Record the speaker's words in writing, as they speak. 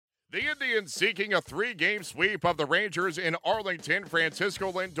The Indians seeking a 3-game sweep of the Rangers in Arlington.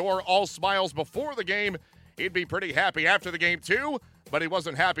 Francisco Lindor all smiles before the game. He'd be pretty happy after the game, too, but he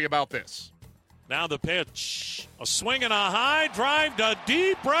wasn't happy about this. Now the pitch. A swing and a high drive to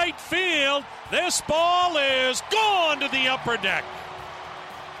deep right field. This ball is gone to the upper deck.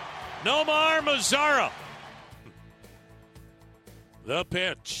 Nomar Mazara. The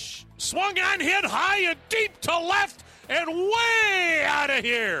pitch. Swung and hit high and deep to left and way out of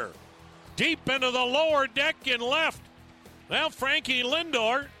here. Deep into the lower deck and left. Well, Frankie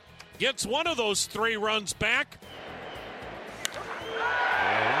Lindor gets one of those 3 runs back.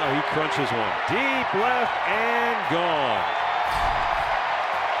 And now he crunches one. Deep left and gone.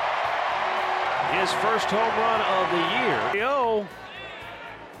 His first home run of the year.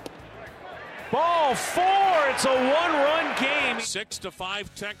 Ball 4. It's a 1-run game.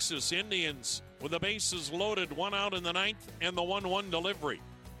 6-5 Texas Indians with the bases loaded. 1 out in the 9th and the 1-1 delivery.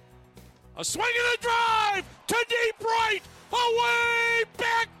 A swing and a drive to deep right. Away,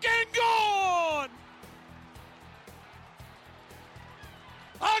 back, and gone.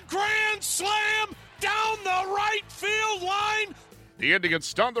 A grand slam down the right field line. The Indians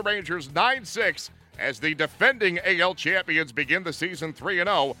stunned the Rangers 9-6 as the defending AL champions begin the season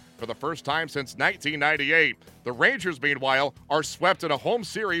 3-0 for the first time since 1998. The Rangers, meanwhile, are swept in a home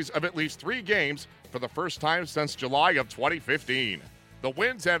series of at least 3 games for the first time since July of 2015. The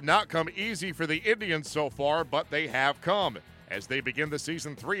wins have not come easy for the Indians so far, but they have come as they begin the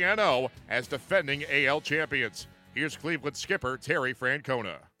season 3-0 as defending AL champions. Here's Cleveland skipper Terry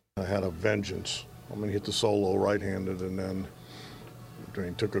Francona. I had a vengeance. I'm going to hit the solo right-handed, and then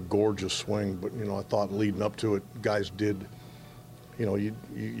he took a gorgeous swing. But, I thought leading up to it, guys did,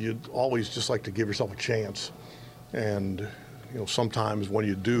 you'd always just like to give yourself a chance. And, sometimes when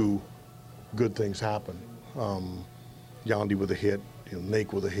you do, good things happen. Yandy with a hit,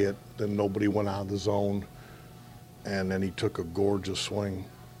 Nake with a hit, then nobody went out of the zone, and then he took a gorgeous swing.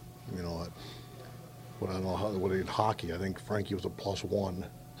 I don't know what in hockey, I think Frankie was a +1,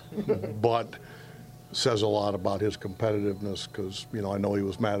 but says a lot about his competitiveness because, I know he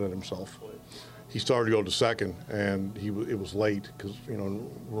was mad at himself. He started to go to second, and it was late because,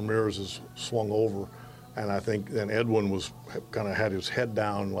 Ramirez has swung over, and I think then Edwin was kind of had his head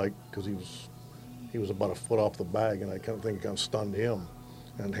down, because he was about a foot off the bag, and I kind of think it kind of stunned him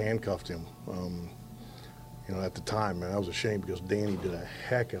and handcuffed him. At the time, man, that was a shame because Danny did a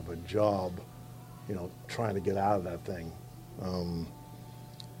heck of a job, trying to get out of that thing.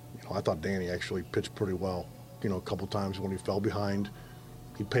 I thought Danny actually pitched pretty well. A couple times when he fell behind,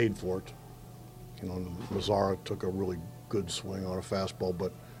 he paid for it. Mazara took a really good swing on a fastball,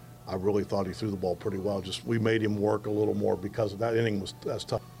 but I really thought he threw the ball pretty well. Just we made him work a little more because that inning that's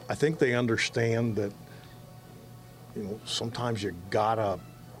tough. I think they understand that, sometimes you gotta,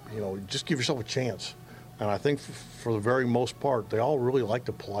 just give yourself a chance. And I think for the very most part, they all really like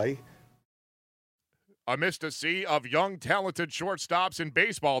to play. Amidst a sea of young, talented shortstops in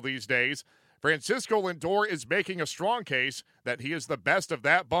baseball these days, Francisco Lindor is making a strong case that he is the best of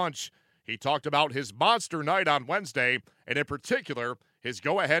that bunch. He talked about his monster night on Wednesday, and in particular, his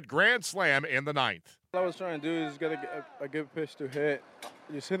go-ahead grand slam in the 9th. What I was trying to do is get a good pitch to hit.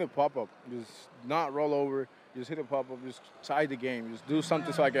 Just hit a pop-up. Just not roll over. Just hit a pop-up. Just tie the game. Just do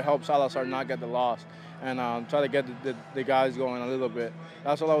something so I can help Salazar not get the loss. And try to get the guys going a little bit.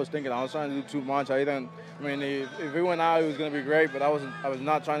 That's all I was thinking. I was trying to do too much. If it went out, it was going to be great. But I was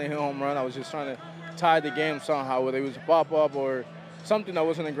not trying to hit a home run. I was just trying to tie the game somehow, whether it was a pop-up or something that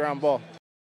wasn't a ground ball.